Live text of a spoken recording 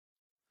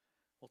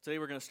Well, today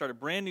we're going to start a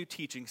brand new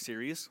teaching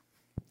series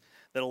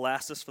that'll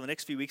last us for the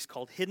next few weeks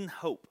called Hidden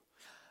Hope.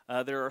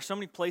 There are so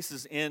many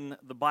places in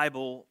the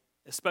Bible,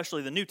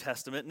 especially the New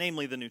Testament,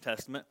 namely the New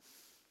Testament,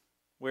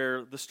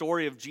 where the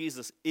story of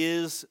Jesus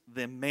is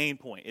the main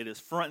point. It is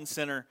front and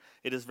center.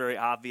 It is very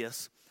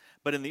obvious.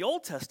 But in the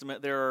Old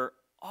Testament, there are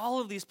all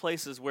of these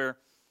places where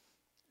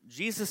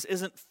Jesus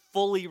isn't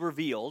fully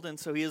revealed, and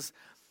so he's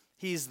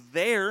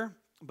there,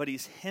 but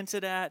he's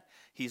hinted at,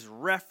 he's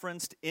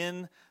referenced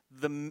in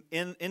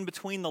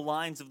between the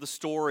lines of the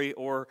story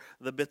or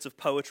the bits of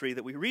poetry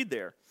that we read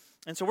there.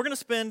 And so we're going to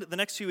spend the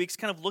next few weeks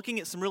kind of looking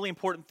at some really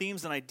important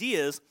themes and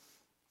ideas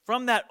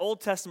from that Old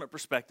Testament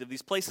perspective,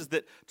 these places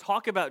that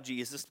talk about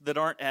Jesus that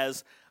aren't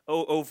as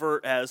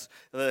overt as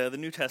the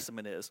New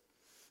Testament is.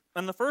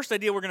 And the first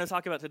idea we're going to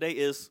talk about today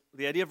is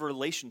the idea of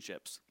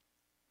relationships.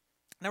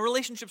 Now,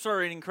 relationships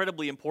are an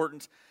incredibly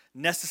important,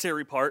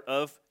 necessary part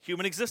of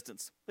human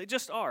existence. They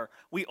just are.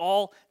 We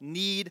all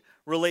need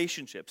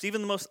relationships.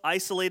 Even the most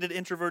isolated,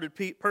 introverted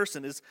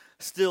person is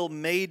still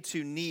made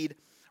to need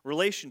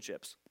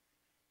relationships.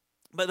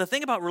 But the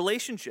thing about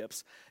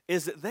relationships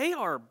is that they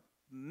are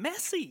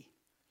messy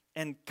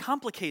and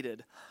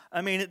complicated.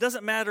 I mean, it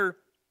doesn't matter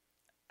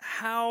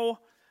how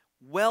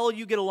well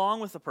you get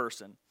along with a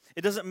person.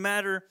 It doesn't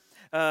matter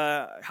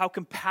how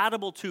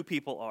compatible two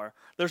people are.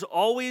 There's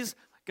always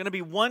going to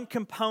be one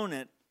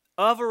component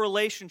of a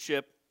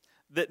relationship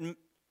that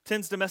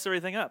tends to mess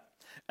everything up.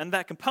 And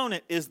that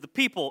component is the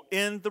people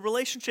in the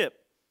relationship.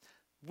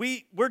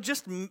 We're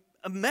just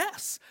a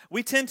mess.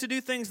 We tend to do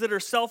things that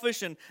are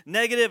selfish and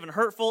negative and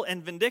hurtful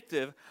and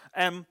vindictive.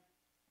 And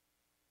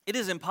it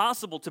is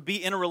impossible to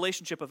be in a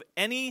relationship of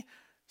any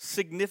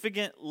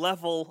significant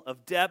level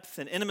of depth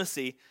and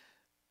intimacy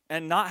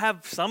and not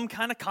have some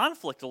kind of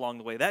conflict along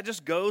the way. That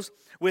just goes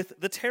with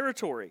the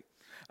territory.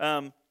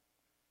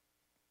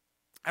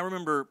 I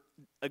remember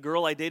a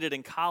girl I dated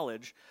in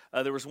college.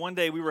 There was one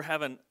day we were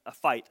having a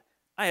fight.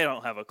 I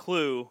don't have a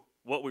clue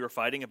what we were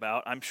fighting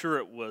about. I'm sure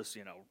it was,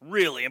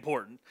 really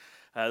important,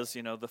 as,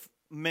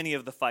 many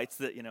of the fights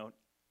that,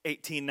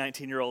 18,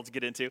 19-year-olds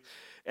get into.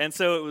 And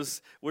so it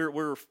was,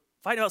 we're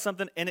fighting about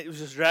something, and it was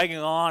just dragging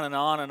on and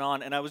on and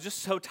on, and I was just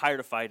so tired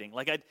of fighting.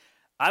 Like,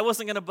 I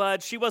wasn't going to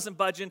budge, she wasn't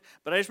budging,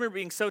 but I just remember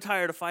being so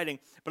tired of fighting.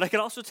 But I could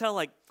also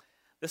tell,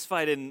 this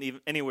fight isn't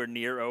even anywhere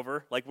near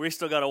over. We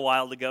still got a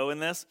while to go in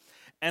this.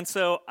 And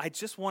so I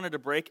just wanted to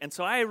break. And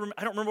so I don't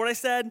remember what I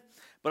said,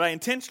 but I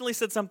intentionally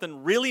said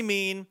something really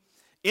mean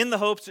in the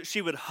hopes that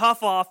she would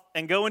huff off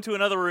and go into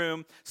another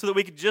room so that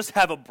we could just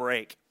have a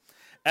break.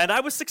 And I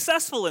was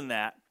successful in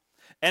that.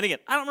 And again,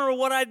 I don't remember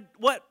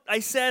what I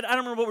said. I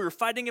don't remember what we were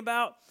fighting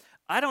about.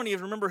 I don't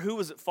even remember who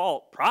was at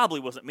fault. Probably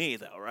wasn't me,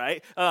 though,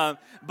 right?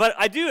 But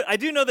I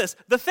do know this.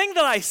 The thing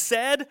that I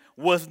said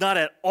was not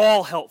at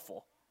all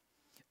helpful.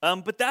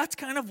 But that's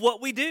kind of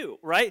what we do,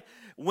 right?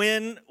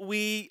 When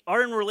we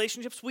are in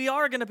relationships, we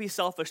are going to be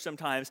selfish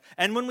sometimes.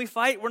 And when we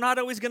fight, we're not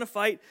always going to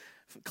fight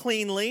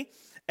cleanly.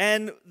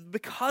 And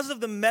because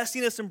of the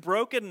messiness and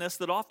brokenness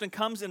that often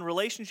comes in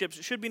relationships,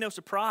 it should be no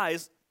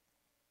surprise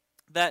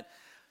that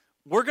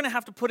we're going to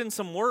have to put in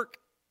some work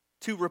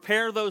to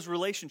repair those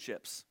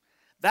relationships.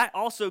 That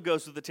also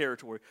goes with the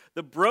territory.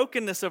 The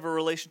brokenness of a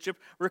relationship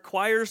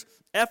requires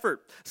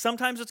effort.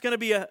 Sometimes it's going to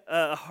be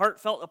a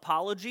heartfelt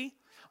apology,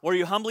 where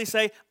you humbly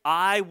say,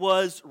 I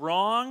was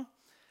wrong.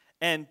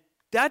 And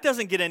that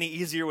doesn't get any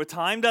easier with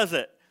time, does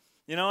it?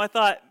 I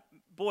thought,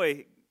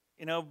 boy,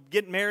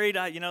 getting married,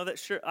 I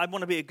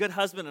want to be a good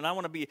husband, and I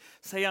want to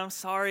say I'm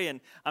sorry,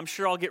 and I'm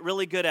sure I'll get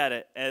really good at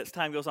it as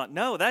time goes on.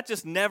 No, that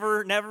just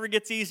never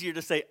gets easier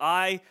to say,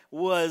 I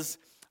was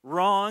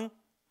wrong.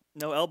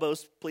 No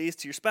elbows, please,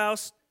 to your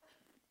spouse,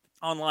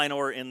 online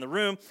or in the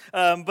room.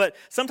 But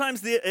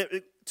sometimes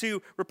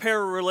to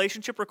repair a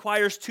relationship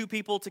requires two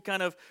people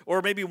to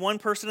or maybe one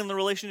person in the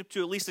relationship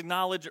to at least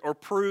acknowledge or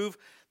prove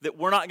that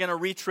we're not going to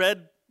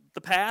retread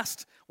the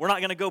past. We're not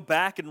going to go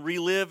back and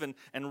relive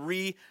and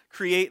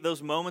recreate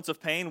those moments of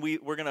pain.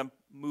 We're going to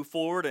move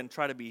forward and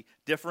try to be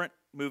different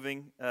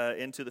moving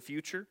into the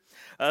future.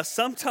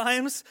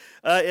 Sometimes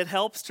it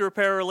helps to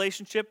repair a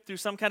relationship through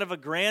some kind of a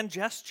grand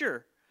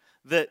gesture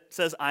that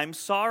says, I'm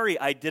sorry,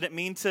 I didn't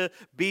mean to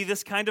be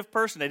this kind of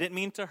person. I didn't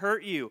mean to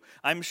hurt you.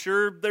 I'm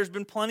sure there's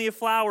been plenty of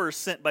flowers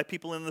sent by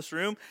people in this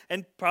room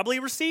and probably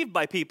received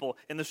by people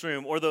in this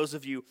room or those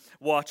of you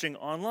watching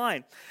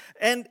online.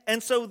 And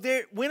so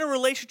when a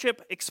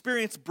relationship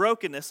experiences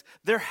brokenness,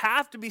 there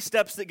have to be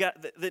steps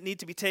that need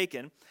to be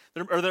taken,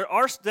 there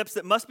are steps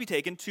that must be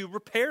taken to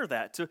repair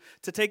that,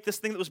 to take this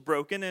thing that was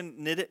broken and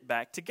knit it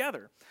back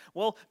together.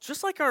 Well,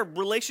 just like our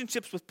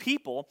relationships with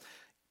people,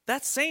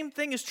 that same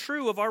thing is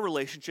true of our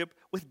relationship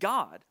with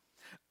God.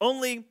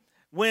 Only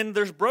when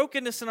there's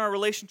brokenness in our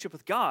relationship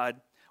with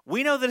God,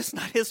 we know that it's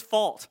not His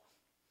fault,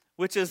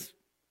 which is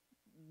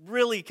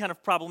really kind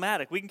of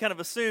problematic. We can kind of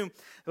assume,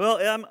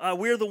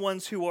 we're the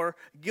ones who are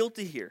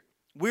guilty here.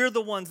 We're the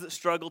ones that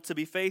struggle to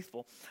be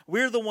faithful.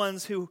 We're the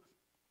ones who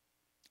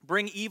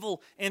bring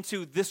evil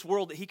into this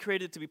world that he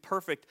created to be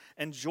perfect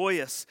and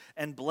joyous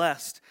and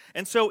blessed.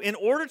 And so in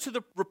order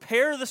to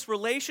repair this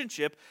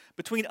relationship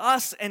between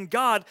us and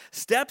God,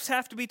 steps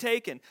have to be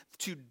taken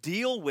to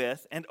deal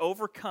with and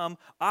overcome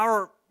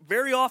our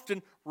very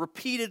often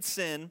repeated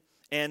sin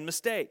and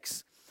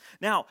mistakes.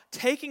 Now,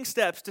 taking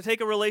steps to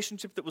take a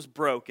relationship that was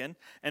broken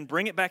and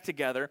bring it back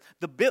together,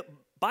 the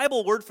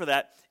Bible word for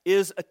that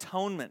is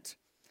atonement.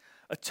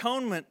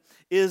 Atonement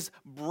is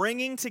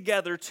bringing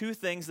together two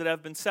things that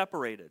have been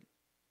separated.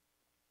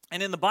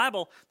 And in the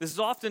Bible, this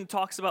often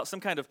talks about some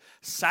kind of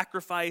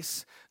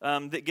sacrifice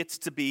that gets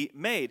to be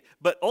made.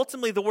 But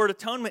ultimately, the word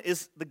atonement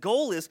the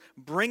goal is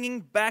bringing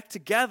back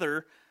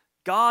together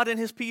God and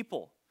his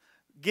people,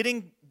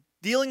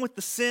 dealing with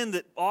the sin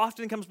that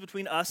often comes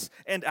between us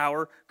and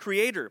our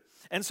Creator.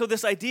 And so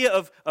this idea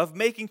of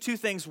making two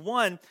things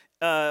one,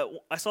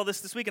 I saw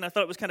this week and I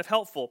thought it was kind of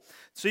helpful.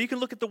 So you can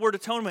look at the word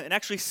atonement and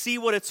actually see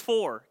what it's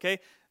for, okay?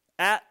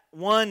 At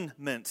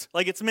one-ment.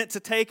 Like it's meant to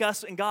take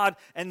us and God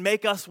and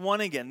make us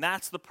one again.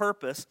 That's the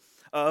purpose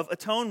of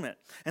atonement.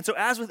 And so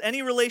as with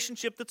any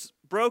relationship that's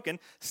broken,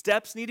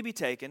 steps need to be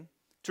taken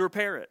to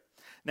repair it.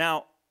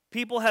 Now,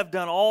 people have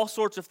done all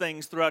sorts of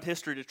things throughout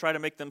history to try to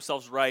make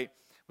themselves right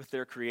with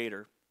their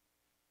Creator.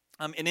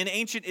 And in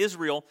ancient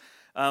Israel,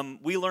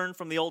 we learn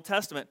from the Old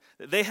Testament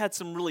that they had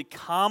some really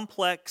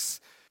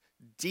complex,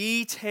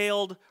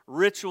 detailed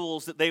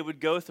rituals that they would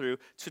go through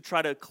to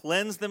try to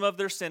cleanse them of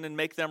their sin and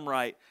make them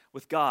right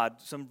with God.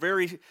 Some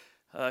very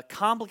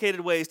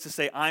complicated ways to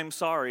say, I'm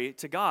sorry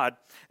to God.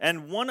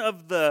 And one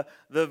of the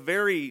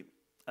very,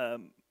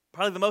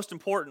 probably the most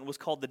important was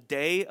called the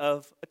Day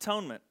of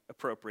Atonement,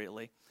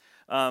 appropriately.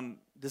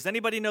 Does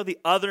anybody know the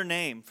other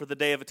name for the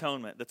Day of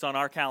Atonement that's on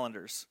our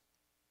calendars?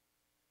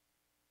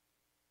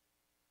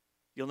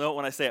 You'll know it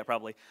when I say it,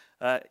 probably.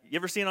 You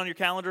ever seen on your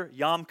calendar,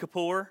 Yom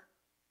Kippur?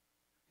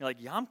 You're like,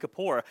 Yom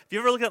Kippur? If you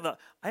ever look at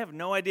I have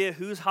no idea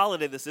whose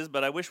holiday this is,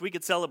 but I wish we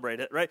could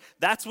celebrate it, right?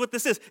 That's what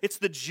this is. It's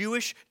the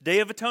Jewish Day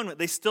of Atonement.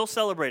 They still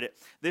celebrate it.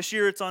 This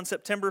year it's on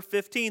September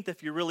 15th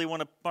if you really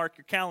want to mark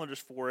your calendars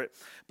for it.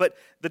 But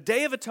the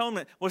Day of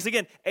Atonement was,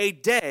 again, a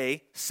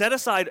day set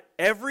aside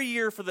every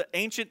year for the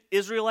ancient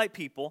Israelite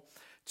people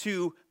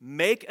to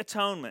make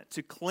atonement,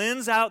 to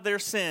cleanse out their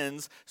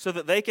sins so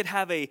that they could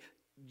have a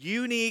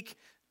unique,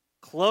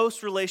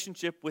 close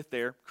relationship with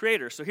their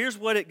Creator. So here's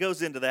what it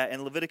goes into that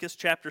in Leviticus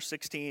chapter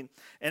 16.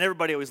 And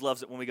everybody always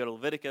loves it when we go to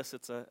Leviticus.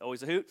 It's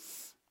always a hoot. It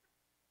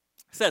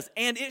says,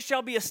 "And it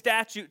shall be a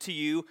statute to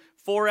you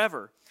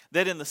forever,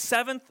 that in the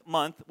 7th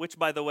month," which,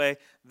 by the way,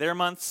 their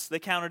months, they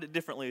counted it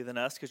differently than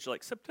us, because you're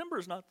like, September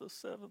is not the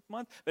 7th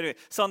month. But anyway,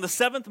 so on the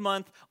 7th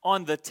month,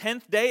 on the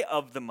 10th day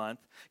of the month,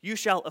 you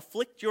shall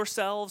afflict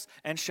yourselves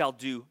and shall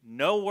do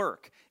no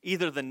work,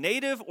 either the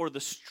native or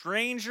the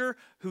stranger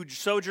who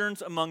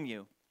sojourns among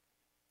you.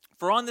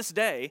 For on this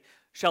day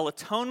shall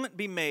atonement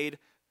be made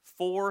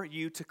for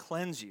you to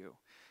cleanse you.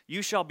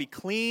 You shall be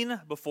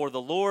clean before the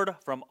Lord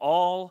from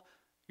all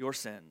your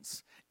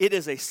sins. It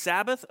is a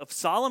Sabbath of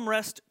solemn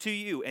rest to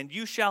you, and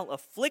you shall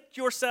afflict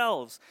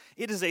yourselves.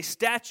 It is a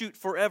statute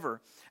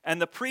forever.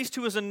 And the priest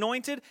who is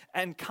anointed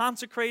and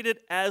consecrated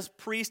as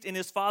priest in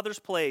his father's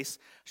place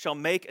shall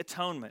make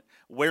atonement,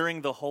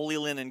 wearing the holy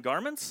linen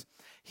garments.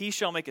 He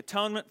shall make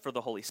atonement for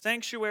the holy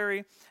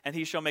sanctuary, and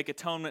he shall make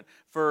atonement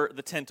for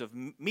the tent of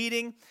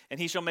meeting, and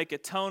he shall make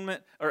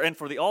atonement, and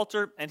for the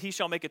altar, and he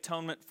shall make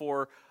atonement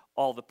for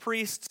all the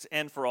priests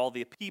and for all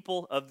the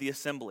people of the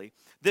assembly.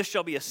 This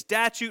shall be a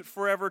statute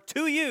forever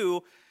to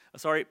you,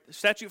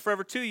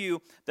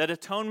 that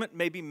atonement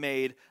may be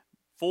made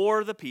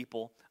for the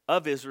people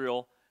of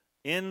Israel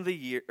in the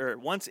year, or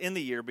once in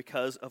the year,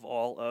 because of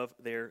all of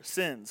their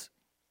sins.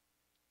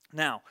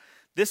 Now,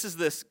 this is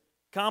this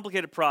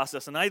complicated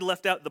process, and I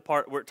left out the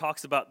part where it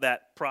talks about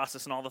that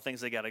process and all the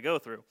things they got to go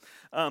through.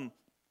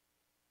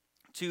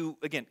 To,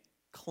 again,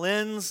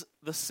 cleanse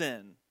the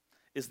sin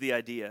is the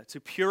idea, to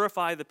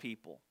purify the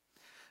people.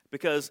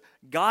 Because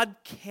God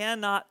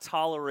cannot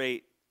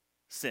tolerate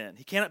sin.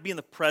 He cannot be in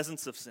the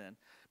presence of sin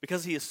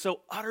because he is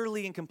so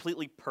utterly and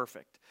completely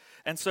perfect.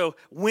 And so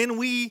when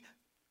we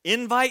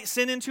invite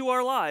sin into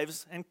our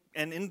lives and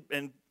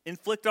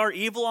inflict our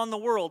evil on the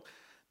world,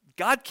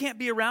 God can't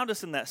be around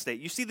us in that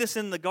state. You see this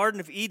in the Garden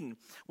of Eden,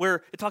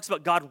 where it talks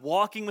about God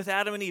walking with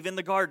Adam and Eve in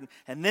the garden,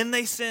 and then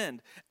they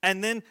sinned,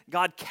 and then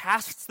God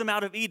casts them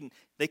out of Eden.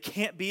 They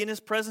can't be in his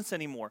presence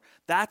anymore.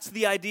 That's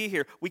the idea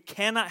here. We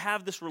cannot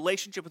have this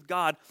relationship with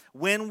God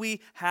when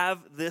we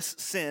have this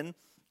sin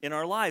in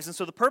our lives. And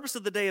so the purpose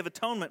of the Day of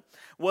Atonement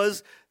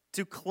was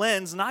to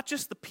cleanse not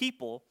just the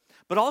people,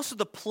 but also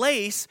the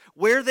place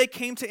where they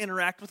came to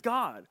interact with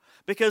God.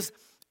 Because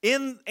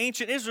in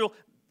ancient Israel,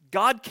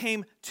 God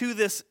came to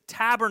this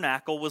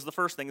tabernacle, was the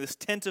first thing, this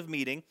tent of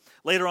meeting.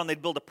 Later on, they'd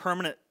build a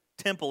permanent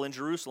temple in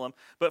Jerusalem.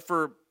 But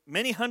for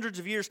many hundreds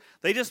of years,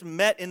 they just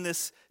met in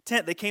this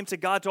tent. They came to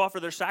God to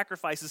offer their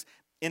sacrifices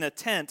in a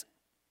tent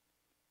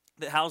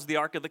that housed the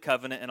Ark of the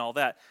Covenant and all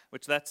that,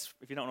 which that's,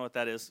 if you don't know what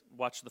that is,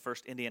 watch the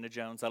first Indiana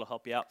Jones. That'll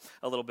help you out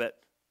a little bit.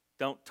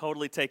 Don't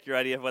totally take your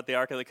idea of what the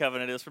Ark of the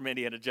Covenant is from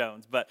Indiana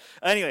Jones. But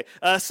anyway,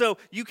 so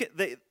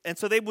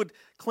they would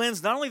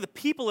cleanse not only the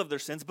people of their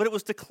sins, but it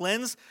was to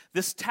cleanse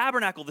this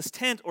tabernacle, this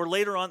tent, or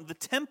later on the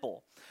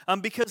temple.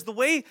 Because the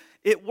way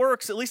it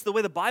works, at least the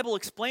way the Bible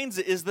explains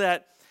it, is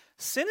that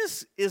sin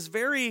is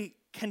very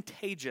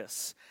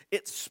contagious.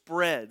 It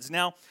spreads.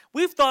 Now,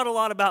 we've thought a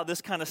lot about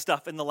this kind of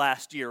stuff in the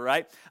last year,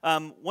 right?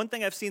 One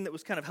thing I've seen that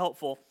was kind of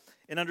helpful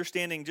in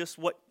understanding just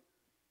what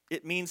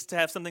it means to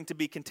have something to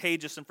be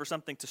contagious and for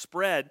something to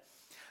spread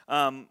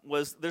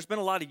was there's been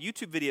a lot of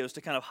YouTube videos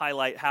to kind of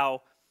highlight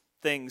how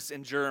things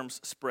and germs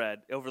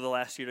spread over the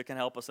last year to kind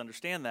of help us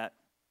understand that.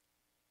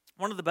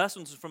 One of the best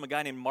ones is from a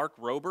guy named Mark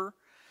Rober.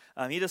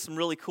 He does some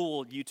really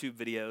cool YouTube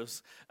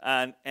videos,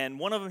 and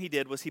one of them he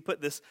did was he put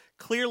this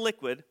clear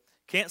liquid,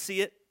 can't see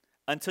it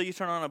until you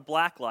turn on a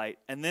black light,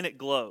 and then it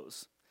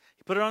glows.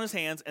 He put it on his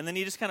hands, and then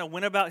he just kind of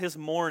went about his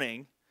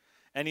morning.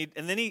 And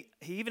then he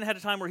even had a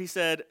time where he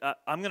said,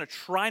 I'm going to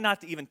try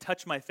not to even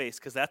touch my face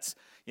because that's,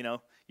 you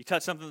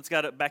touch something that's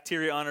got a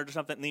bacteria on it or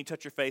something, and then you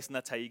touch your face, and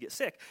that's how you get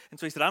sick. And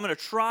so he said, I'm going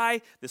to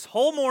try this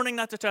whole morning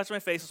not to touch my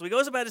face. So he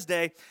goes about his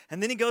day,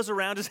 and then he goes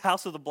around his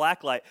house with a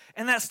black light,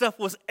 and that stuff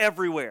was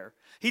everywhere.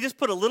 He just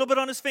put a little bit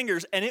on his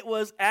fingers, and it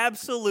was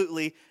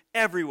absolutely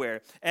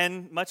everywhere.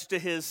 And much to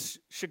his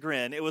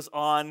chagrin, it was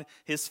on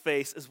his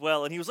face as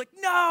well. And he was like,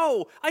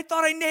 no, I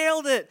thought I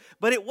nailed it.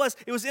 But it was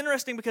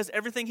interesting because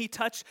everything he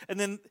touched, and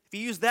then if he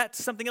used that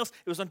to something else,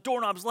 it was on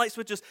doorknobs, light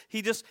switches.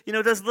 He just,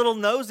 does little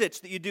nose itch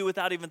that you do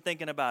without even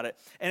thinking about it.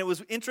 And it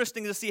was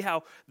interesting to see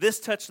how this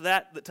touched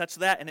that touched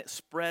that, and it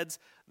spreads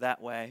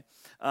that way.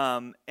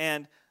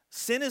 And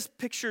sin is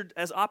pictured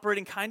as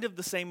operating kind of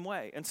the same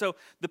way. And so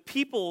the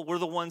people were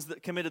the ones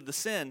that committed the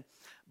sin,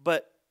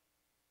 but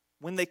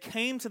when they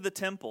came to the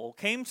temple,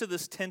 came to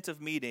this tent of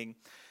meeting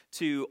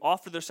to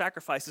offer their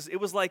sacrifices, it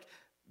was like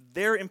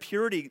their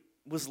impurity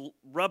was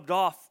rubbed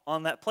off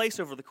on that place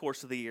over the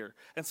course of the year.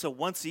 And so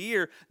once a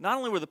year, not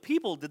only were the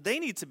people, did they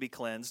need to be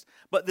cleansed,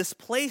 but this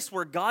place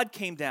where God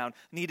came down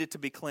needed to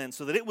be cleansed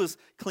so that it was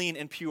clean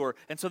and pure.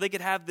 And so they could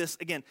have this,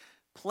 again,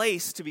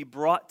 place to be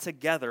brought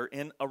together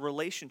in a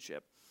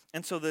relationship.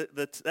 And so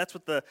that's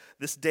what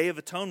this Day of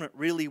Atonement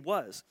really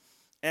was.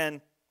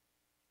 And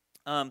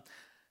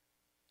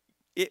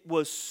it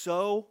was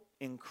so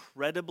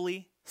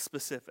incredibly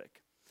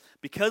specific.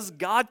 Because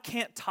God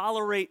can't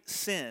tolerate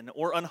sin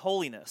or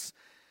unholiness,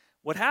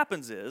 what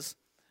happens is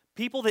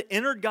people that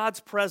entered God's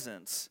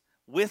presence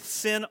with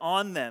sin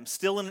on them,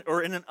 still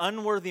in an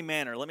unworthy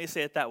manner, let me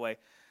say it that way,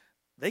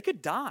 they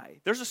could die.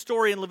 There's a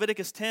story in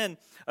Leviticus 10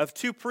 of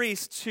two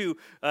priests who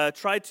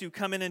tried to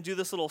come in and do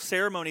this little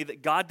ceremony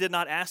that God did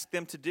not ask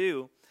them to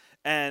do,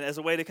 and as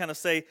a way to kind of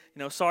say,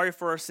 sorry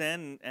for our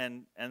sin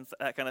and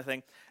that kind of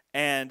thing.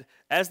 And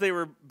as they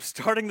were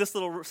starting this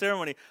little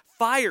ceremony,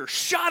 fire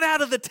shot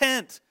out of the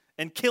tent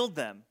and killed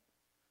them.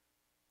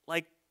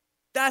 Like,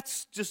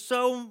 that's just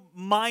so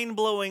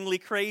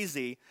mind-blowingly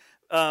crazy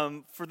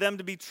for them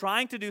to be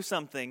trying to do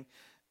something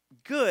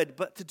good,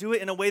 but to do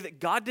it in a way that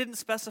God didn't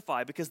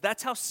specify, because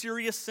that's how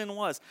serious sin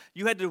was.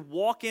 You had to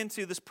walk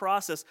into this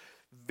process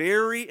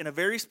in a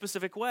very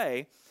specific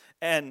way,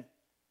 and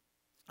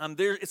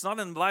it's not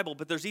in the Bible,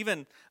 but there's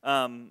even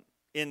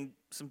in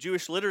some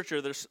Jewish literature,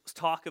 there's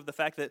talk of the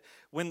fact that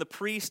when the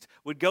priest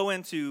would go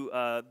into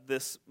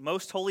this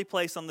most holy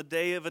place on the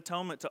Day of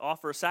Atonement to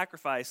offer a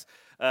sacrifice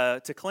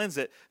to cleanse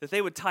it, that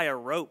they would tie a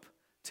rope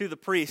to the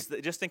priest,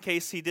 that just in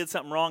case he did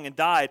something wrong and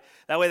died,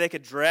 that way they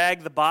could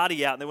drag the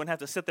body out and they wouldn't have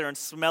to sit there and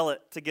smell it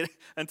to get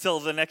until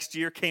the next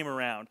year came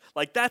around.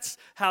 Like, that's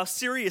how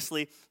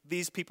seriously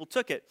these people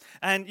took it.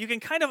 And you can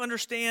kind of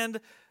understand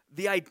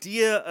the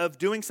idea of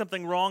doing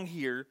something wrong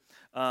here.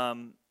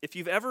 If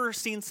you've ever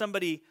seen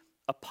somebody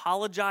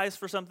apologize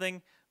for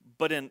something,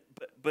 but in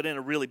a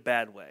really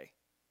bad way.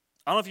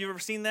 I don't know if you've ever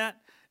seen that.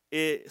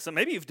 So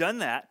maybe you've done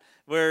that,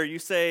 where you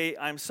say,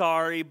 I'm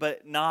sorry,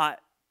 but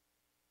not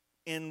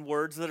in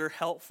words that are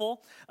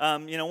helpful.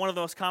 One of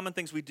the most common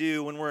things we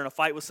do when we're in a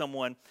fight with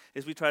someone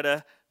is we try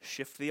to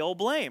shift the old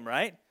blame,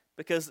 right?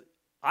 Because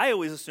I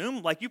always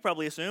assume, like you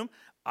probably assume,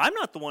 I'm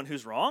not the one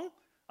who's wrong.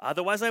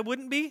 Otherwise, I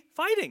wouldn't be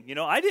fighting.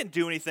 I didn't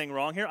do anything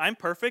wrong here. I'm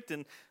perfect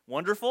and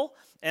wonderful,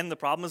 and the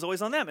problem is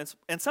always on them.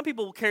 And some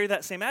people will carry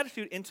that same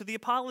attitude into the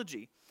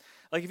apology.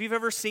 Like, if you've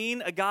ever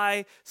seen a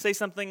guy say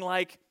something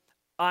like,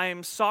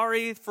 I'm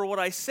sorry for what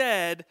I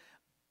said,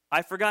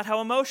 I forgot how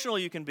emotional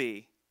you can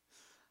be.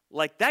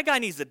 Like, that guy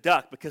needs to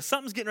duck because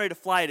something's getting ready to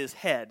fly at his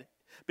head,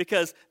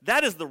 because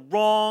that is the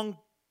wrong,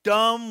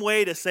 dumb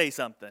way to say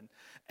something.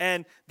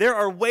 And there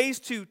are ways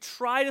to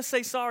try to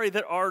say sorry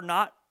that are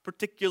not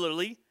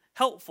particularly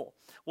helpful.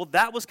 Well,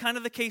 that was kind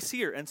of the case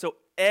here. And so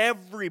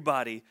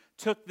everybody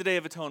took the Day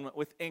of Atonement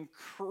with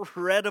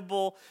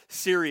incredible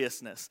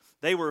seriousness.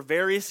 They were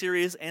very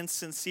serious and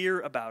sincere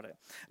about it.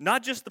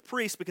 Not just the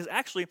priest, because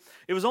actually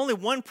it was only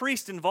one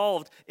priest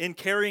involved in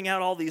carrying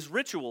out all these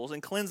rituals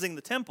and cleansing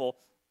the temple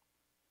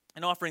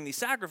and offering these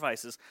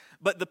sacrifices.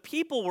 But the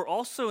people were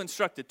also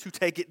instructed to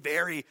take it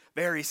very,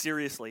 very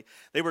seriously.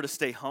 They were to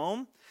stay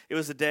home. It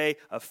was a day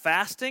of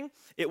fasting.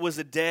 It was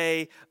a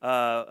day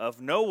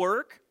of no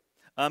work.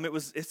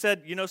 It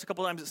said, you notice a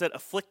couple times it said,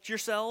 afflict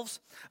yourselves.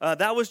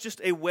 That was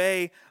just a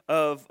way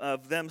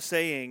of them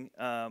saying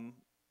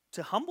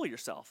to humble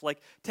yourself.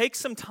 Like, take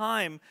some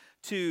time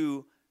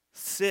to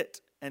sit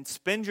and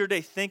spend your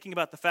day thinking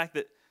about the fact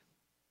that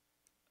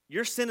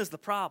your sin is the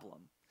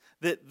problem,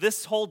 that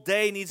this whole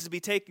day needs to be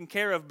taken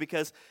care of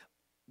because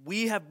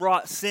we have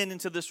brought sin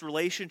into this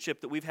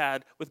relationship that we've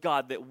had with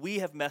God, that we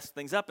have messed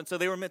things up. And so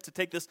they were meant to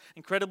take this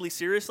incredibly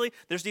seriously.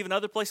 There's even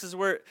other places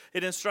where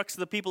it instructs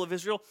the people of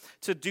Israel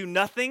to do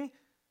nothing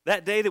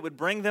that day that would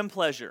bring them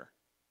pleasure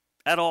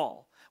at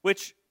all.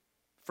 Which,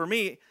 for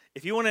me,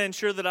 if you want to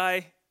ensure that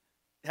I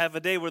have a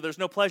day where there's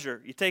no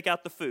pleasure, you take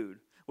out the food,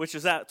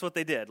 that's what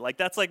they did. Like,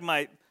 that's like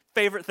my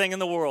favorite thing in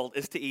the world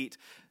is to eat.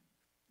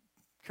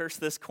 Curse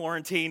this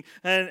quarantine.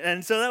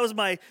 And so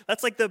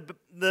that's like the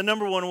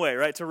number one way,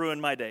 right, to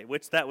ruin my day,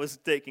 which that was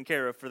taken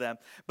care of for them.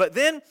 But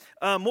then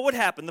what would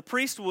happen? The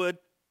priest would,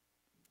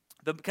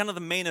 the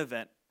main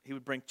event, he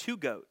would bring 2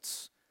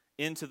 goats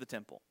into the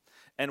temple.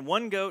 And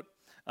one goat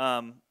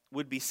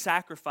would be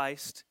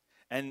sacrificed,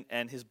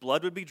 and his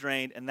blood would be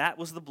drained, and that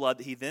was the blood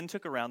that he then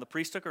the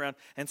priest took around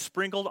and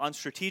sprinkled on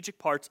strategic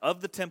parts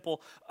of the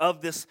temple,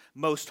 of this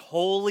most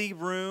holy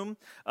room.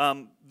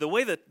 The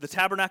way that the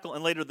tabernacle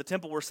and later the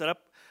temple were set up,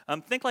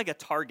 think like a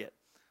target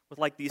with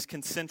like these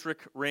concentric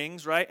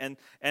rings, right?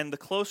 And the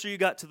closer you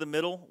got to the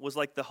middle was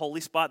like the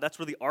holy spot. That's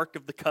where the Ark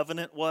of the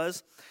Covenant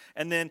was.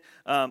 And then,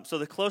 so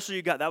the closer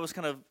you got, that was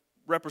kind of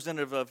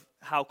representative of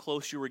how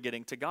close you were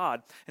getting to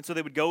God. And so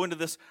they would go into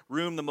this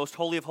room, the most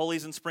holy of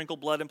holies, and sprinkle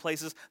blood in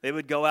places. They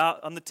would go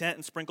out on the tent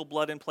and sprinkle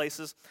blood in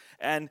places.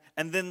 And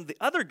then the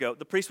other goat,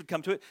 the priest would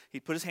come to it.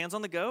 He'd put his hands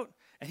on the goat,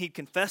 and he'd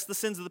confess the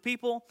sins of the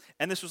people.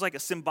 And this was like a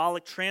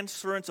symbolic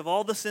transference of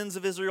all the sins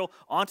of Israel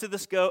onto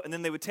this goat. And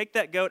then they would take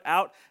that goat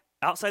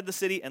outside the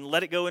city and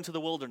let it go into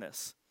the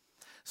wilderness.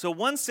 So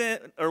one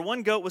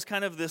goat was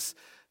kind of this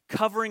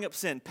covering up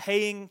sin,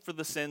 paying for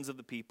the sins of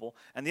the people.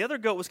 And the other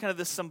goat was kind of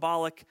this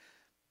symbolic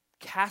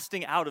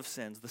casting out of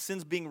sins, the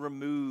sins being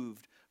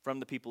removed from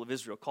the people of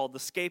Israel, called the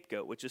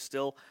scapegoat, which is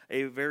still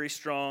a very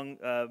strong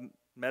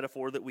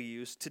metaphor that we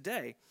use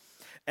today.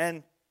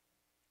 And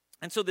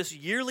so this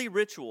yearly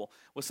ritual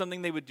was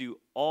something they would do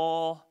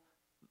all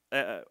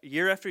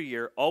year after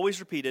year,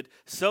 always repeated,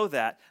 so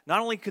that not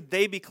only could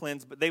they be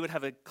cleansed, but they would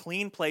have a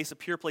clean place, a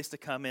pure place to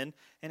come in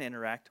and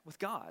interact with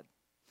God.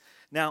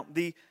 Now,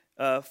 the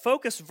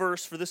focus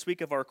verse for this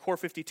week of our Core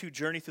 52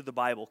 journey through the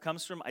Bible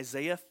comes from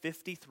Isaiah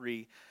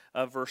 53,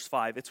 verse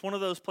 5. It's one of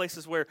those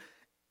places where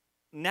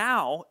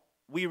now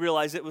we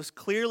realize it was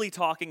clearly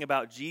talking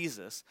about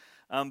Jesus,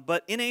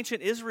 but in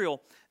ancient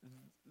Israel,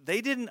 they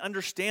didn't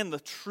understand the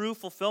true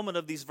fulfillment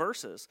of these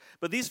verses.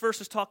 But these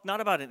verses talk not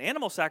about an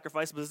animal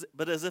sacrifice,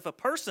 but as if a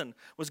person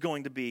was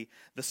going to be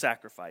the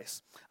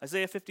sacrifice.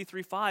 Isaiah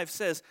 53:5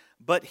 says,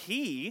 "But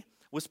he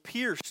was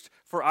pierced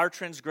for our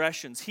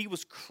transgressions. He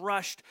was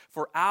crushed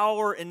for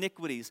our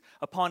iniquities.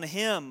 Upon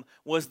him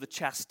was the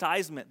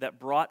chastisement that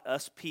brought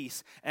us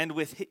peace. And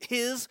with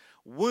his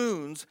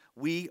wounds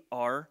we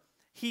are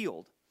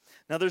healed."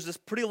 Now there's this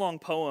pretty long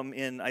poem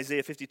in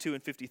Isaiah 52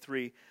 and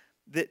 53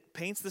 that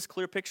paints this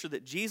clear picture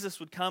that Jesus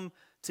would come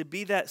to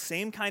be that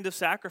same kind of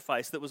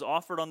sacrifice that was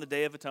offered on the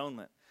Day of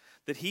Atonement.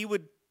 That he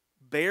would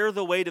bear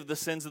the weight of the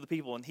sins of the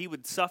people, and he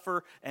would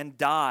suffer and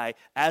die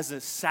as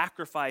a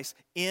sacrifice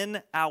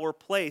in our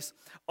place.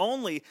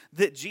 Only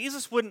that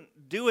Jesus wouldn't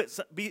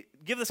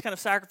give this kind of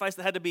sacrifice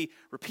that had to be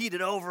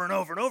repeated over and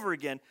over and over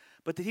again,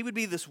 but that he would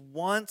be this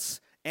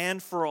once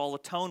and for all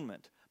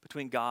atonement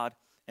between God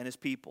and his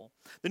people.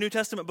 The New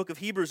Testament book of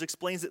Hebrews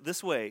explains it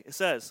this way. It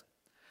says,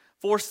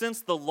 "For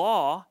since the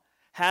law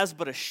has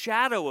but a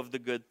shadow of the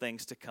good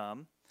things to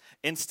come,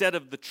 instead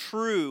of the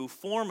true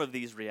form of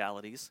these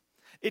realities,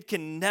 it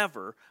can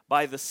never,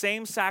 by the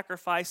same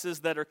sacrifices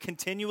that are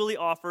continually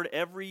offered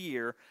every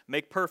year,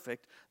 make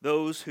perfect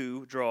those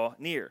who draw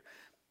near."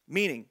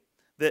 Meaning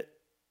that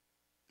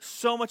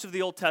so much of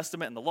the Old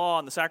Testament and the law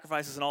and the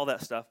sacrifices and all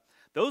that stuff,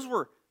 those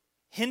were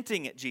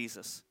hinting at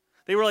Jesus.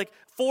 They were like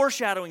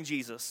foreshadowing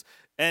Jesus.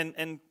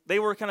 And they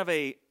were kind of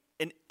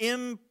an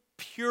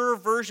impure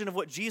version of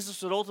what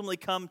Jesus would ultimately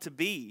come to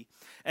be.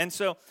 And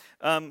so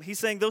he's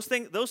saying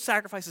those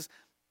sacrifices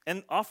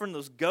and offering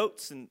those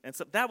goats and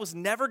stuff, that was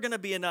never going to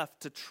be enough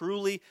to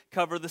truly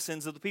cover the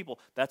sins of the people.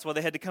 That's why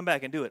they had to come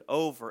back and do it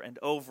over and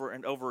over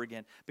and over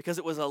again, because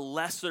it was a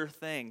lesser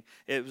thing.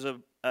 It was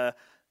a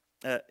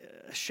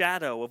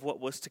shadow of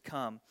what was to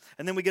come.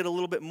 And then we get a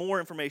little bit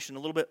more information a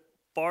little bit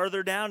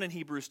farther down in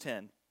Hebrews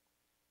 10.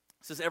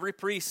 It says, "Every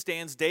priest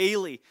stands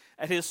daily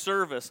at his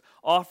service,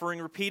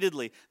 offering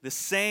repeatedly the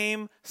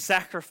same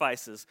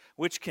sacrifices,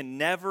 which can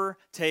never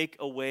take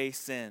away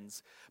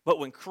sins. But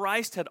when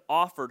Christ had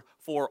offered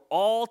for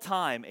all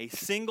time a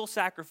single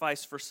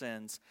sacrifice for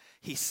sins,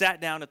 he sat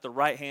down at the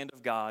right hand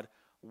of God,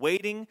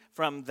 waiting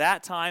from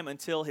that time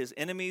until his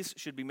enemies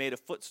should be made a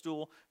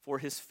footstool for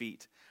his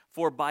feet.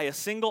 For by a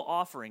single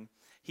offering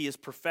he has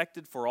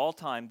perfected for all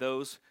time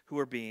those who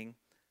are being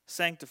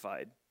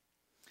sanctified."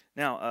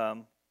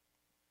 Now,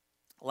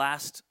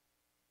 last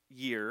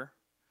year,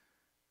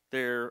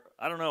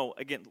 I don't know,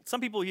 again,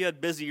 some people, you had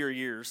busier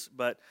years,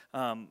 but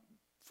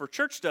for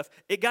church stuff,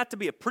 it got to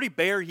be a pretty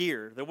bare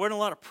year. There weren't a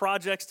lot of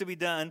projects to be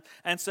done.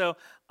 And so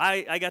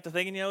I got to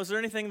thinking, is there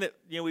anything that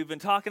we've been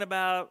talking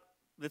about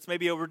that's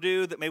maybe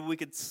overdue that maybe we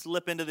could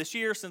slip into this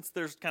year since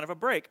there's kind of a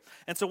break?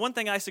 And so one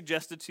thing I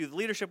suggested to the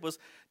leadership was,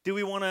 do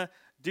we want to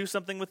do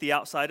something with the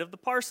outside of the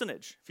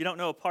parsonage? If you don't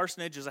know, a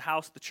parsonage is a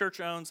house the church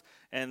owns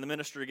and the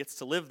minister gets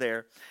to live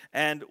there.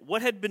 And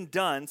what had been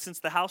done since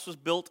the house was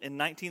built in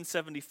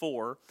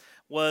 1974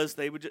 was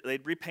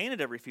they'd repaint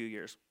it every few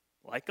years,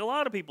 like a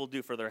lot of people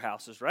do for their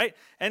houses, right?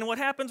 And what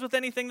happens with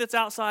anything that's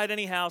outside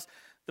any house,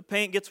 the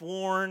paint gets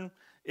worn,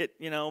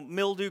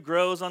 mildew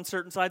grows on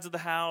certain sides of the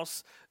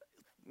house,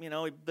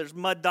 there's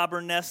mud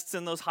dauber nests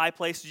in those high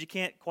places you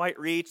can't quite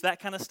reach,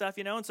 that kind of stuff,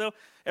 and so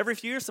every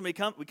few years we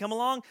come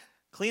along,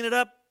 clean it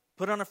up,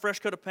 put on a fresh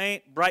coat of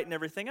paint, brighten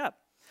everything up.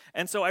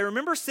 And so I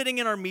remember sitting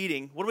in our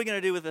meeting, what are we going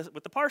to do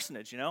with the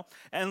parsonage,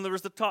 And there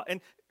was the talk,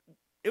 and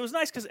it was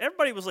nice because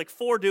everybody was like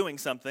for doing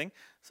something,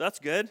 so that's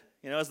good.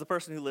 As the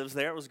person who lives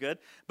there, it was good.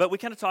 But we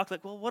kind of talked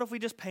like, well, what if we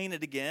just paint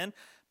it again?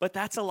 But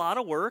that's a lot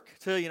of work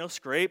to,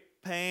 scrape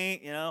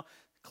paint,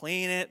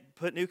 clean it,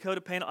 put new coat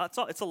of paint.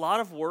 It's a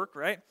lot of work,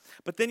 right?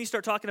 But then you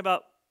start talking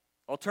about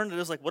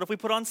alternatives like, what if we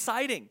put on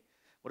siding?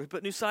 What if we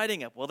put new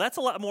siding up? Well, that's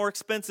a lot more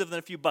expensive than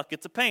a few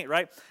buckets of paint,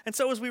 right? And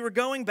so as we were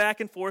going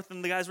back and forth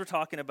and the guys were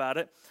talking about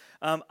it,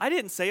 I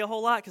didn't say a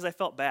whole lot because I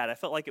felt bad. I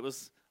felt like it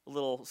was a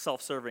little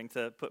self-serving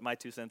to put my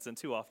 2 cents in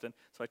too often,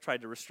 so I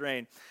tried to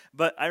restrain.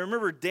 But I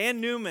remember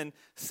Dan Newman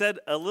said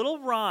a little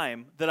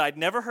rhyme that I'd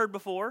never heard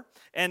before,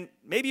 and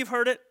maybe you've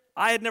heard it.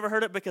 I had never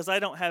heard it because I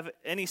don't have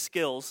any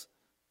skills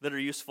that are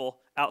useful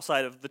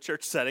outside of the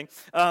church setting.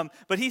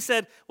 But he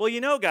said,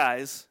 well,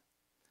 guys,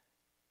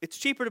 it's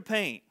cheaper to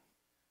paint,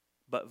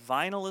 but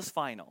vinyl is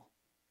final.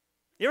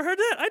 You ever heard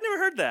that? I'd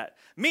never heard that.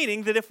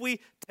 Meaning that if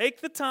we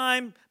take the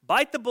time,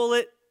 bite the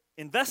bullet,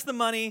 invest the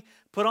money,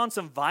 put on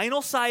some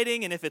vinyl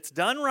siding, and if it's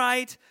done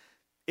right,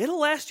 it'll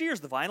last years.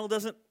 The vinyl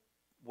doesn't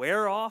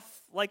wear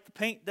off like the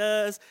paint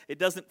does. It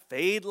doesn't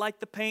fade like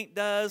the paint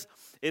does.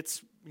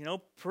 It's,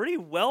 pretty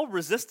well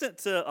resistant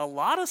to a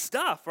lot of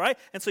stuff, right?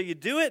 And so you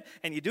do it,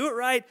 and you do it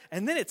right,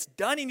 and then it's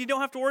done, and you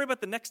don't have to worry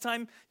about the next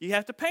time you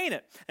have to paint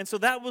it. And so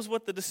that was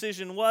what the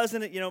decision was,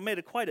 and it,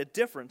 made quite a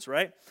difference,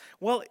 right?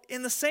 Well,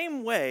 in the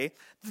same way,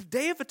 the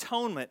Day of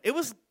Atonement, it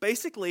was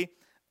basically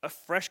a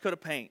fresh coat of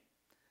paint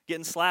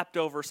getting slapped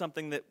over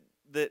something that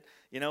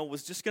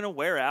was just going to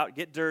wear out,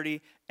 get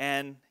dirty,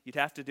 and you'd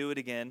have to do it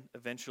again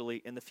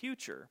eventually in the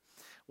future.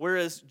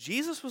 Whereas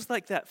Jesus was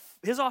like that.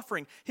 His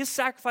offering, his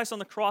sacrifice on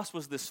the cross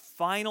was this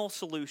final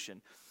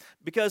solution.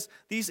 Because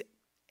these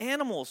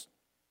animals,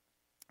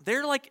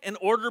 they're like an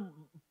order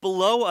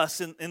below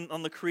us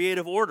on the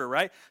creative order,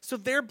 right? So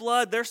their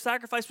blood, their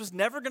sacrifice was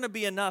never going to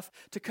be enough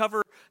to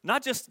cover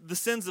not just the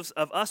sins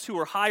of us who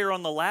are higher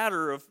on the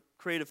ladder of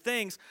creative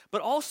things, but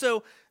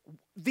also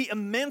the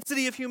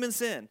immensity of human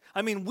sin.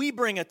 I mean, we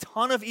bring a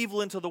ton of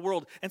evil into the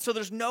world, and so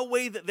there's no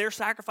way that their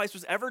sacrifice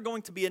was ever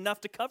going to be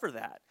enough to cover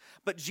that.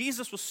 But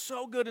Jesus was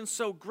so good and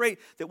so great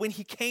that when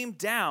he came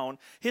down,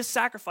 his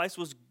sacrifice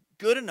was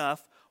good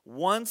enough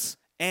once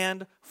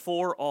and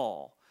for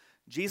all.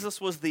 Jesus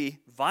was the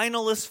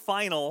vinylist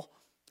final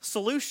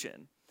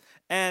solution.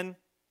 And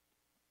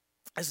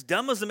as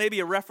dumb as maybe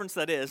a reference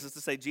that is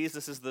to say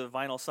Jesus is the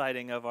vinyl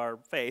siding of our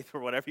faith,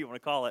 or whatever you want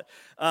to call it,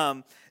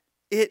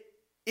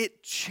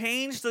 it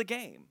changed the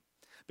game.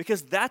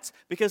 Because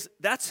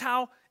that's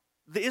how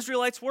the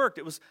Israelites worked.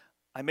 It was,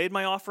 I made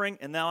my offering,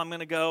 and now I'm going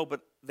to go, but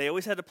they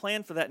always had to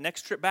plan for that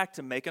next trip back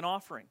to make an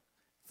offering.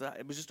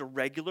 It was just a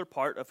regular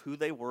part of who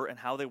they were and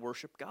how they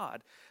worship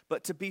God.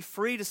 But to be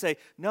free to say,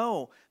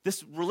 no,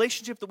 this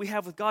relationship that we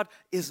have with God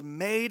is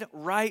made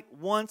right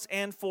once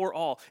and for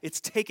all. It's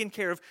taken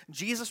care of.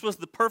 Jesus was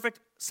the perfect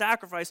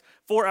sacrifice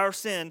for our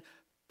sin,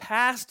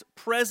 past,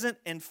 present,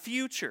 and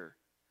future.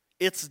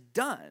 It's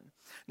done.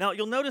 Now,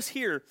 you'll notice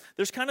here,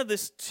 there's kind of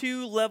this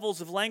 2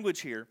 levels of language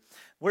here,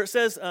 where it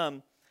says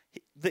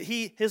that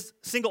his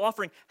single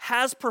offering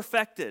has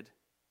perfected.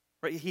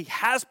 Right? He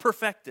has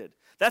perfected.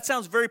 That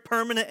sounds very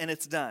permanent, and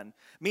it's done.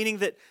 Meaning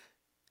that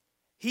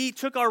he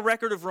took our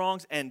record of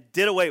wrongs and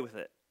did away with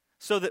it.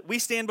 So that we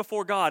stand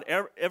before God.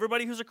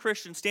 Everybody who's a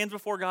Christian stands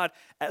before God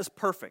as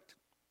perfect.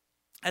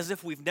 As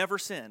if we've never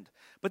sinned.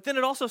 But then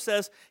it also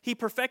says he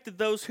perfected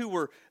those who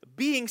were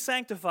being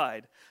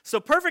sanctified. So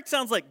perfect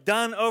sounds like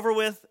done, over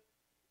with,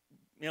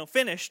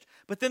 finished.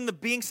 But then the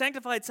being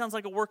sanctified sounds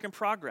like a work in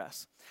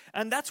progress.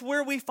 And that's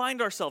where we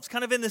find ourselves,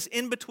 kind of in this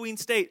in-between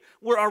state,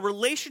 where our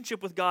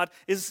relationship with God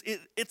it's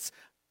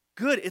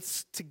good.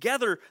 It's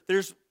together.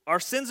 Our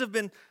sins have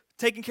been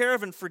taken care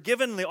of and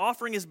forgiven, and the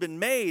offering has been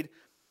made,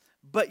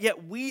 but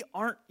yet we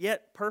aren't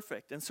yet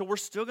perfect. And so we're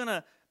still going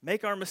to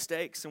make our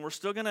mistakes, and we're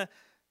still going to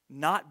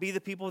not be the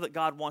people that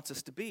God wants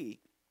us to be.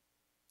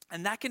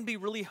 And that can be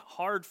really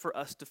hard for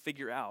us to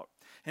figure out.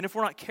 And if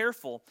we're not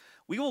careful,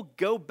 we will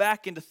go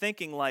back into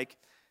thinking like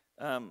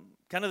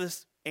kind of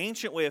this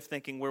ancient way of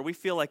thinking where we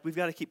feel like we've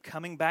got to keep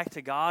coming back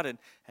to God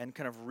and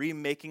kind of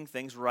remaking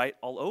things right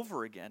all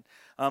over again.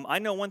 I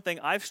know one thing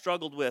I've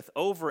struggled with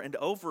over and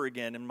over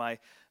again in my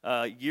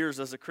years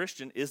as a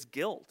Christian is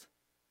guilt.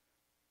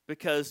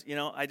 Because,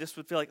 I just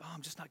would feel like,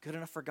 I'm just not good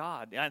enough for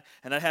God.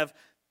 And I have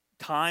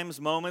times,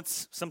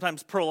 moments,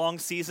 sometimes prolonged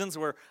seasons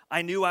where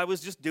I knew I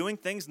was just doing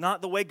things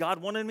not the way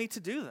God wanted me to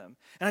do them.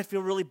 And I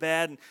feel really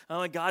bad. And,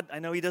 oh, God, I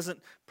know he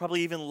doesn't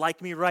probably even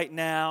like me right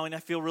now. And I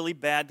feel really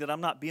bad that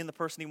I'm not being the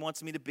person he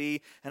wants me to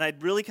be. And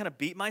I'd really kind of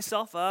beat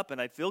myself up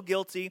and I'd feel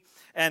guilty.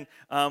 And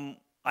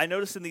I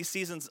notice in these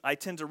seasons, I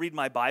tend to read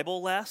my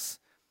Bible less.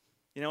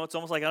 It's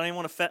almost like I don't even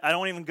want to. I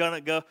don't even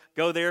gonna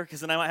go there because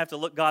then I might have to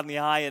look God in the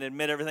eye and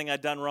admit everything I'd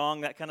done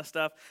wrong, that kind of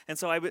stuff. And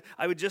so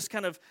I would just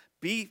kind of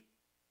be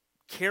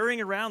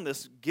carrying around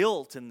this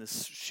guilt and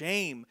this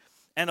shame,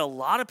 and a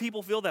lot of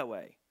people feel that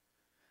way.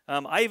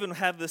 I even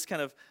have this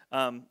kind of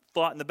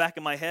thought in the back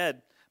of my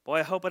head: boy,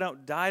 I hope I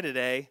don't die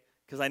today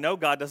because I know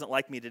God doesn't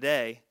like me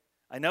today.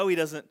 I know He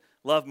doesn't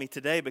love me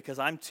today because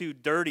I'm too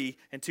dirty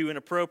and too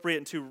inappropriate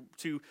and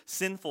too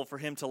sinful for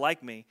Him to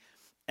like me,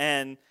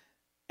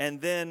 And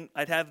then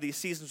I'd have these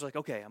seasons like,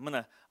 okay, I'm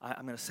gonna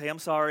say I'm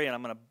sorry, and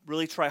I'm gonna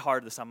really try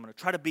hard this time. I'm gonna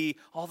try to be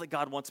all that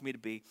God wants me to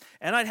be.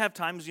 And I'd have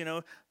times,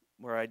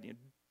 where I'd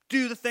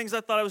do the things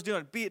I thought I was doing.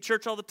 I'd be at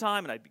church all the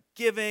time, and I'd be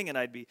giving, and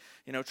I'd be,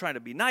 trying to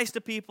be nice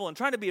to people, and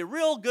trying to be a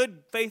real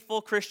good, faithful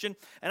Christian.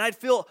 And I'd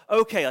feel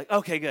okay, like,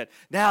 okay, good.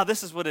 Now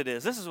this is what it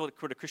is. This is what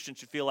a Christian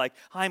should feel like.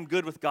 I'm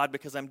good with God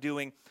because I'm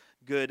doing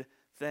good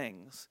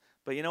things.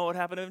 But you know what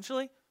happened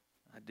eventually?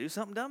 I'd do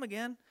something dumb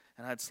again.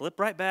 And I'd slip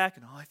right back,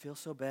 and I feel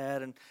so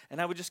bad. And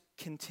I would just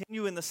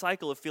continue in the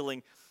cycle of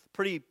feeling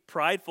pretty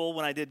prideful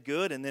when I did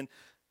good, and then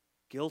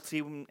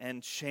guilty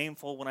and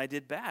shameful when I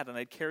did bad. And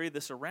I'd carry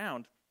this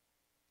around.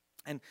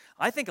 And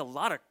I think a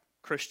lot of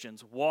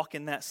Christians walk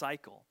in that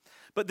cycle.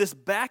 But this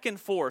back and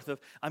forth of,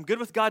 I'm good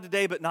with God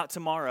today, but not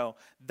tomorrow,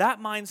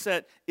 that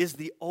mindset is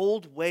the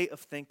old way of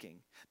thinking.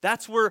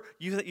 That's where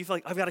you feel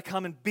like, I've got to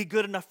come and be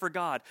good enough for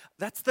God.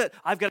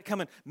 I've got to come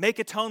and make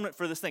atonement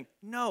for this thing.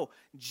 No,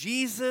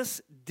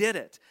 Jesus did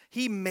it.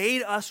 He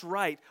made us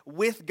right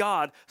with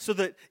God so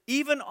that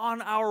even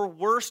on our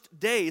worst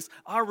days,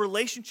 our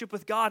relationship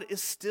with God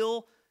is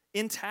still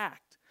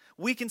intact.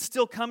 We can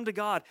still come to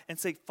God and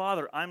say,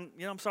 Father, I'm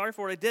sorry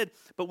for what I did,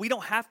 but we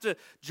don't have to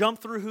jump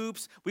through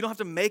hoops. We don't have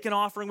to make an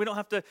offering. We don't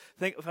have to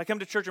think, if I come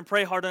to church and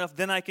pray hard enough,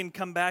 then I can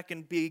come back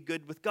and be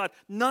good with God.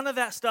 None of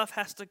that stuff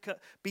has to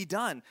be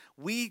done.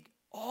 We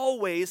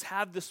always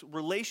have this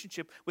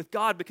relationship with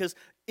God because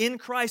in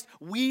Christ,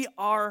 we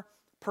are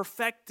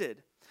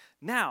perfected.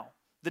 Now,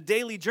 the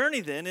daily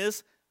journey then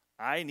is,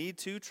 I need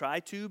to try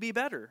to be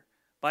better.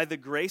 By the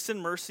grace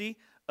and mercy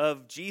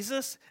of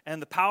Jesus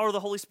and the power of the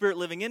Holy Spirit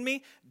living in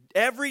me,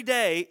 every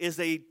day is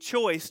a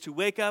choice to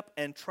wake up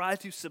and try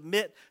to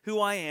submit who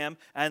I am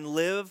and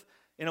live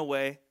in a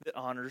way that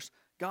honors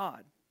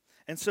God.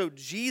 And so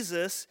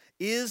Jesus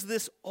is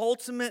this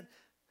ultimate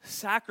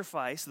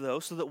sacrifice, though,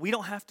 so that we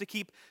don't have to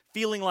keep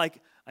feeling like,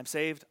 I'm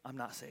saved, I'm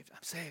not saved,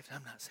 I'm saved,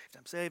 I'm not saved,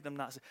 I'm saved, I'm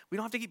not saved. We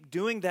don't have to keep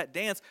doing that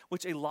dance,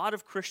 which a lot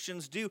of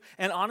Christians do.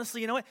 And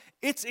honestly, you know what?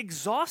 It's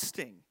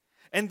exhausting.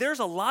 And there's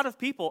a lot of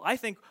people, I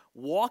think,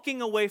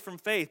 walking away from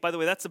faith. By the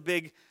way, that's a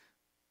big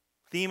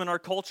theme in our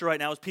culture right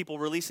now, is people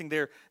releasing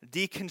their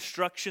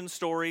deconstruction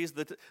stories,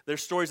 their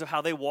stories of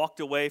how they walked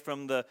away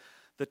from the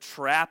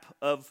trap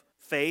of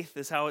faith,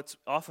 is how it's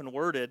often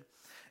worded.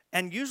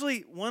 And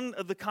usually one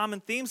of the common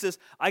themes is,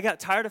 I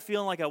got tired of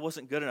feeling like I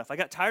wasn't good enough. I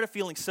got tired of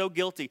feeling so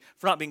guilty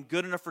for not being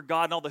good enough for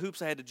God and all the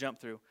hoops I had to jump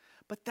through.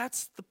 But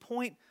that's the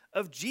point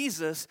of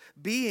Jesus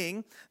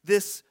being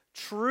this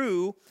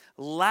true,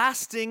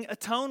 lasting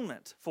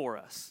atonement for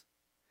us.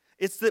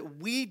 It's that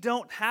we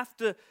don't have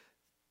to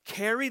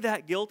carry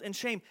that guilt and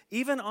shame,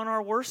 even on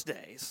our worst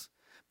days.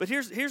 But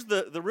here's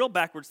the real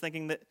backwards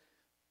thinking that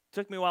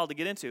took me a while to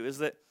get into, is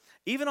that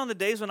even on the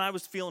days when I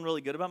was feeling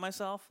really good about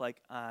myself, like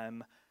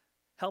I'm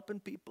helping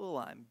people,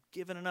 I'm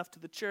giving enough to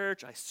the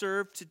church, I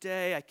served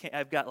today,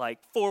 I've got like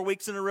 4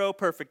 weeks in a row,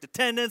 perfect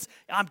attendance,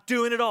 I'm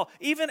doing it all.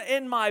 Even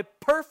in my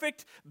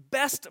perfect,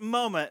 best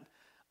moment,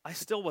 I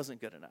still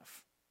wasn't good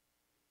enough.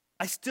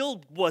 I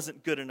still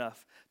wasn't good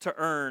enough to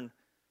earn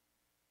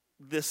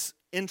this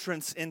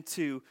entrance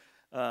into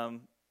a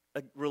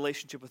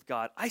relationship with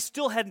God. I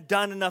still hadn't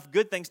done enough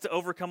good things to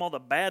overcome all the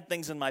bad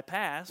things in my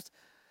past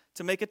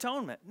to make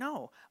atonement.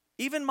 No,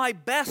 even my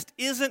best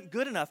isn't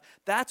good enough.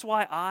 That's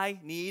why I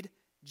need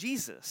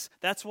Jesus.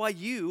 That's why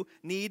you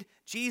need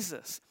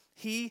Jesus.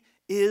 He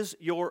is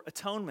your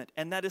atonement,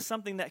 and that is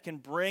something that can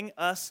bring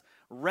us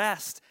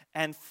rest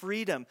and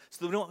freedom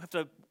so that we don't have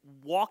to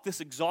walk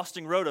this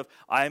exhausting road of,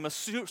 I'm a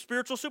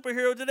spiritual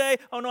superhero today.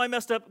 Oh no, I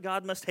messed up.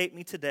 God must hate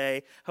me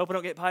today. Hope I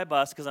don't get by a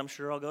bus because I'm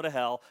sure I'll go to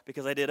hell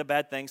because I did a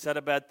bad thing, said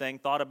a bad thing,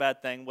 thought a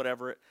bad thing,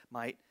 whatever it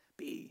might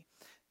be.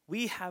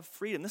 We have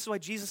freedom. This is why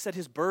Jesus said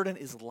his burden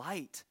is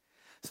light,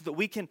 so that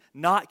we can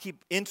not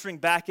keep entering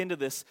back into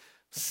this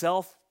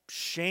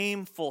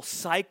self-shameful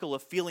cycle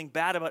of feeling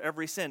bad about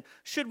every sin.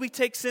 Should we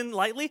take sin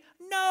lightly?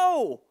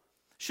 No.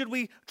 Should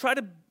we try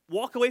to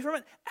walk away from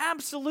it?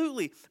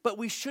 Absolutely. But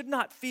we should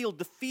not feel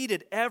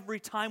defeated every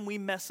time we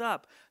mess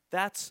up.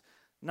 That's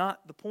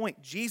not the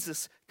point.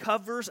 Jesus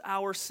covers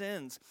our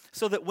sins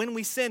so that when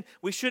we sin,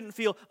 we shouldn't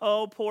feel,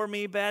 oh, poor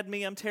me, bad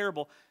me, I'm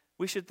terrible.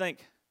 We should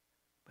think,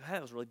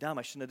 that was really dumb.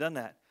 I shouldn't have done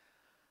that.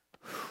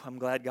 I'm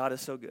glad God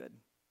is so good.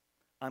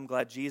 I'm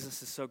glad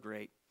Jesus is so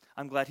great.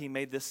 I'm glad he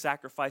made this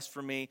sacrifice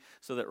for me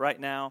so that right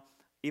now,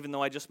 even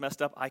though I just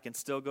messed up, I can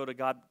still go to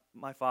God,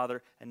 my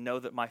Father, and know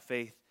that my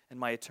faith and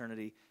my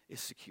eternity is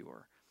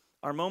secure.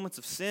 Our moments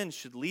of sin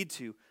should lead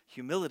to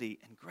humility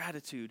and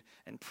gratitude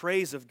and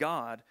praise of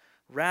God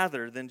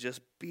rather than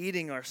just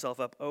beating ourselves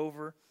up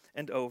over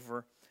and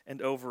over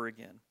and over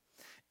again.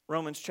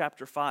 Romans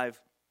chapter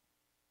 5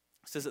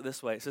 says it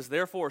this way. It says,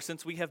 therefore,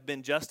 since we have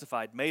been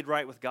justified, made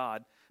right with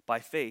God by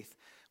faith,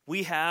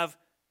 we have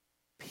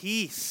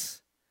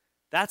peace.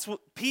 That's what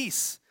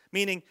peace,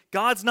 meaning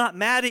God's not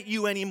mad at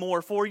you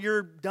anymore for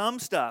your dumb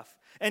stuff.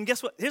 And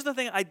guess what? Here's the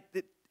thing.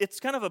 It's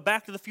kind of a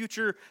Back to the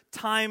Future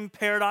time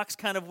paradox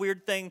kind of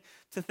weird thing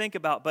to think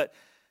about. But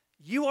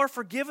you are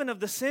forgiven of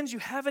the sins you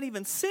haven't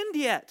even sinned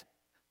yet.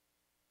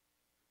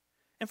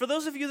 And for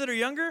those of you that are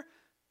younger,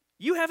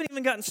 you haven't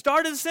even gotten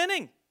started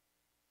sinning.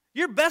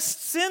 Your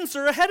best sins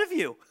are ahead of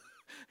you.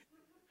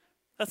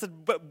 That's a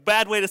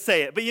bad way to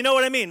say it, but you know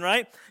what I mean,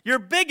 right? Your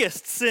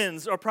biggest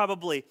sins are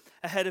probably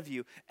ahead of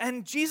you.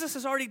 And Jesus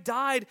has already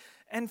died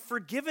and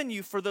forgiven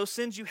you for those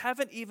sins you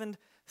haven't even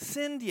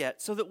sinned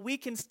yet, so that we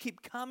can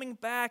keep coming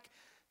back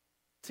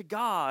to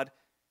God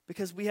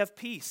because we have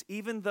peace,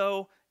 even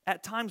though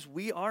at times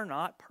we are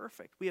not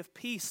perfect. We have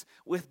peace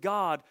with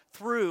God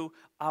through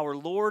our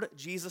Lord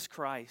Jesus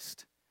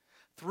Christ.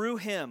 Through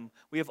him,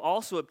 we have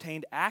also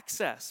obtained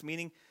access,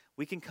 meaning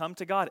we can come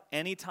to God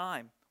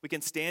anytime. We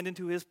can stand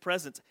into his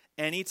presence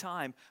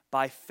anytime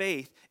by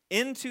faith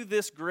into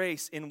this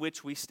grace in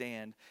which we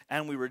stand,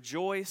 and we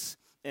rejoice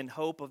in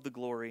hope of the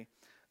glory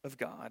of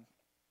God.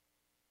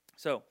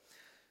 So,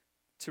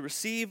 to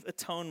receive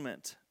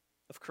atonement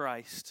of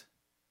Christ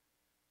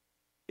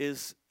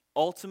is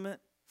ultimate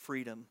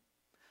freedom.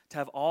 To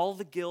have all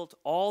the guilt,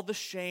 all the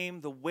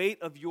shame, the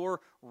weight of your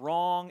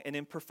wrong and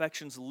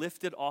imperfections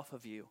lifted off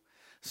of you,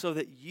 so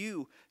that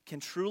you can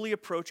truly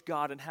approach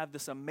God and have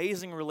this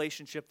amazing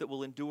relationship that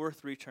will endure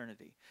through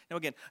eternity. Now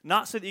again,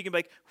 not so that you can be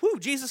like, whoo,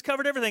 Jesus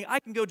covered everything.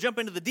 I can go jump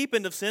into the deep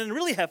end of sin and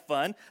really have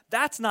fun.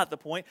 That's not the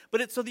point.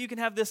 But it's so that you can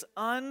have this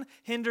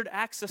unhindered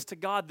access to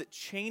God that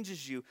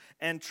changes you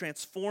and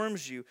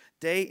transforms you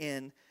day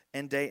in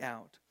and day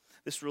out.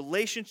 This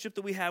relationship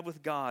that we have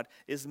with God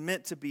is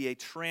meant to be a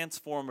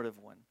transformative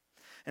one.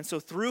 And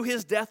so through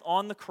his death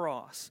on the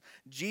cross,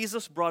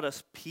 Jesus brought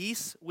us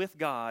peace with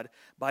God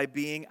by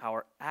being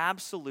our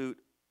absolute,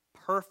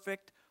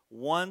 perfect,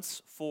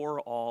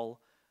 once-for-all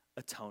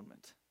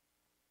atonement.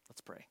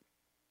 Let's pray.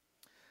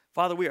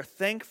 Father, we are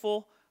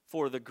thankful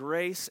for the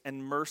grace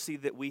and mercy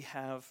that we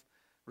have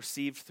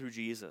received through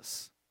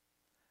Jesus.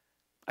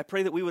 I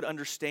pray that we would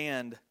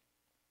understand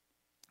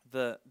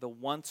the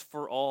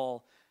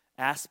once-for-all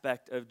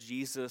aspect of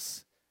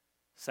Jesus'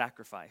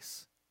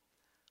 sacrifice.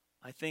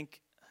 I think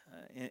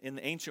in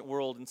the ancient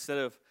world, instead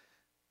of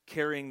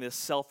carrying this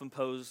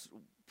self-imposed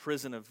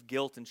prison of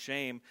guilt and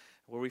shame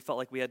where we felt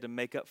like we had to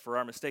make up for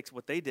our mistakes,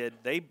 what they did,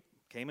 they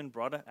came and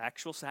brought an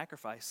actual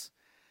sacrifice.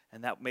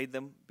 And that made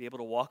them be able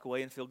to walk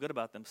away and feel good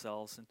about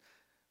themselves. And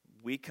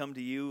we come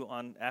to you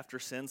after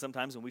sin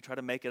sometimes, and we try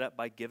to make it up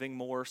by giving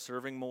more,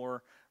 serving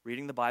more,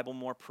 reading the Bible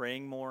more,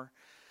 praying more.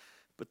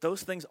 But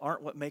those things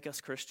aren't what make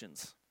us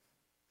Christians.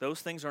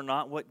 Those things are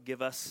not what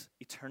give us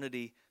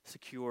eternity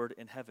secured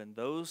in heaven.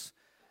 Those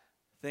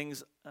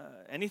things,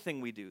 anything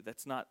we do,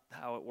 that's not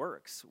how it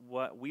works.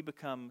 We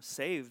become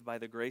saved by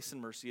the grace and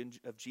mercy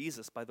of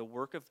Jesus, by the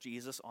work of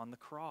Jesus on the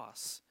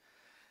cross.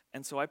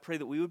 And so I pray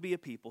that we would be a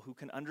people who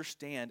can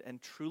understand and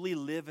truly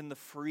live in the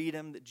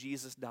freedom that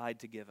Jesus died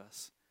to give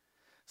us,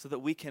 so that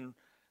we can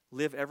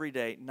live every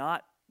day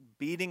not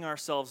beating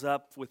ourselves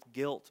up with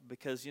guilt,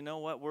 because you know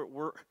what,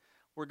 we're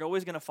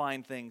always going to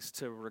find things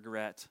to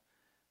regret,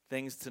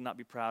 things to not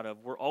be proud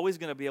of. We're always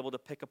going to be able to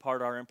pick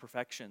apart our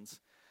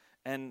imperfections,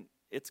 and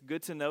it's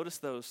good to notice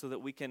those so that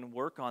we can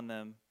work on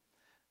them.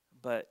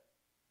 But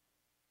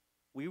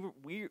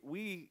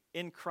we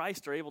in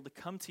Christ are able to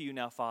come to you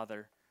now,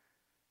 Father,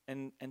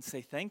 and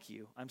say thank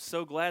you. I'm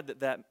so glad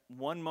that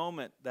one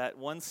moment, that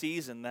one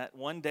season, that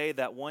one day,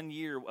 that 1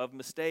 year of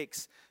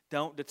mistakes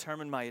don't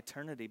determine my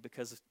eternity,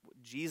 because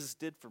Jesus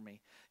did for me.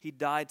 He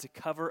died to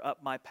cover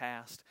up my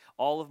past,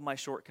 all of my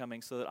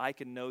shortcomings, so that I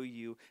can know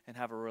you and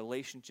have a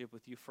relationship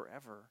with you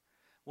forever.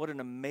 What an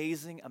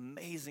amazing,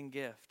 amazing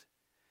gift.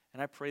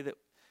 And I pray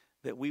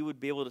that we would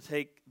be able to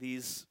take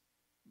these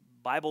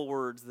Bible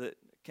words that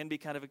can be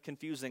kind of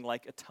confusing,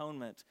 like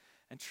atonement,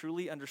 and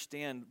truly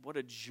understand what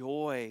a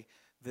joy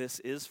this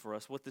is for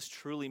us, what this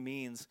truly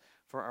means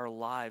for our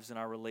lives and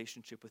our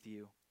relationship with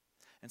you.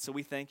 And so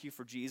we thank you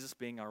for Jesus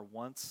being our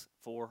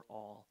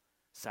once-for-all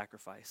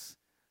sacrifice,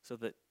 so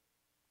that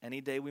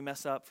any day we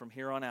mess up from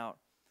here on out,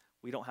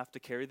 we don't have to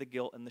carry the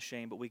guilt and the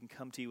shame, but we can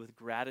come to you with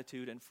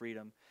gratitude and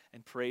freedom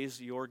and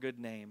praise your good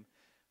name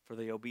for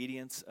the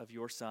obedience of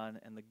your Son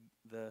and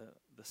the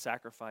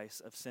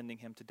sacrifice of sending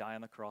him to die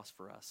on the cross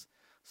for us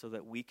so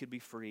that we could be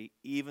free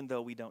even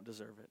though we don't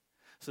deserve it,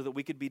 so that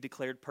we could be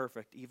declared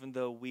perfect even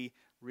though we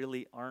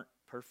really aren't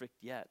perfect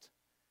yet.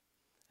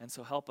 And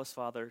so help us,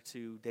 Father,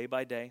 to day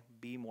by day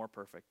be more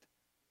perfect.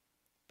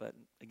 But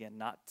again,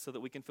 not so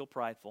that we can feel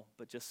prideful,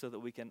 but just so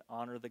that we can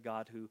honor the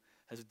God who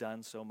has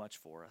done so much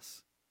for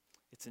us.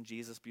 It's in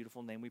Jesus'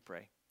 beautiful name we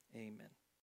pray. Amen.